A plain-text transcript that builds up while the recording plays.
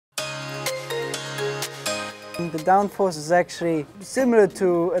The downforce is actually similar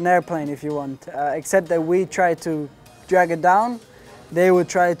to an airplane, if you want, except that we try to drag it down, they would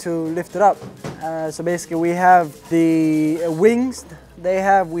try to lift it up. So basically we have the wings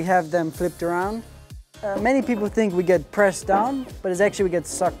we have them flipped around. Many people think we get pressed down, but it's actually we get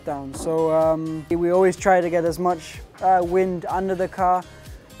sucked down. So we always try to get as much wind under the car,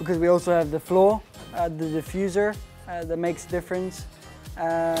 because we also have the floor, the diffuser that makes a difference.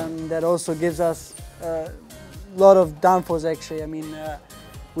 That also gives us a lot of downforce actually. I mean,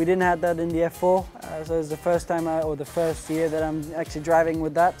 we didn't have that in the F4, so it's the first time or the first year that I'm actually driving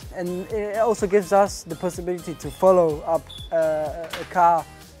with that. And it also gives us the possibility to follow up a car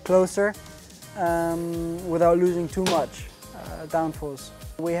closer without losing too much downforce.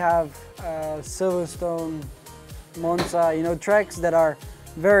 We have Silverstone, Monza, you know, tracks that are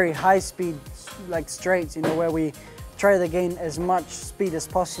very high speed, like straights, you know, where we try to gain as much speed as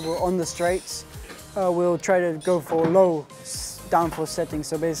possible on the straights. We'll try to go for low downforce settings,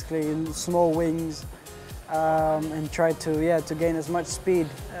 so basically small wings, and try to gain as much speed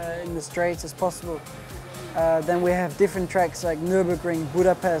in the straights as possible. Then we have different tracks like Nürburgring,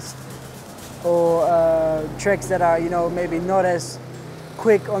 Budapest, or tracks that are, you know, maybe not as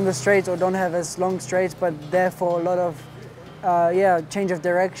quick on the straights or don't have as long straights, but therefore a lot of change of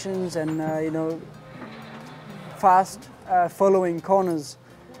directions and you know, fast following corners.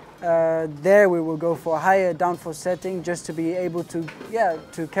 There we will go for a higher downforce setting just to be able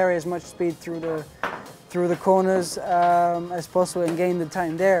to carry as much speed through the corners as possible and gain the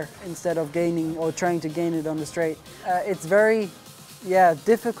time there instead of gaining or trying to gain it on the straight. It's very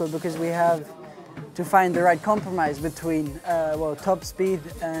difficult because we have to find the right compromise between top speed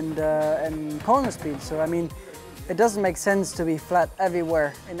and corner speed. So I mean, it doesn't make sense to be flat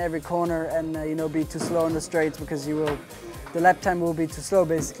everywhere in every corner and you know, be too slow on the straights, because the lap time will be too slow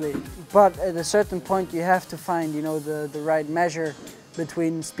basically. But at a certain point you have to find, you know, the right measure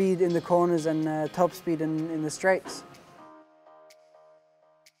between speed in the corners and top speed in the straights.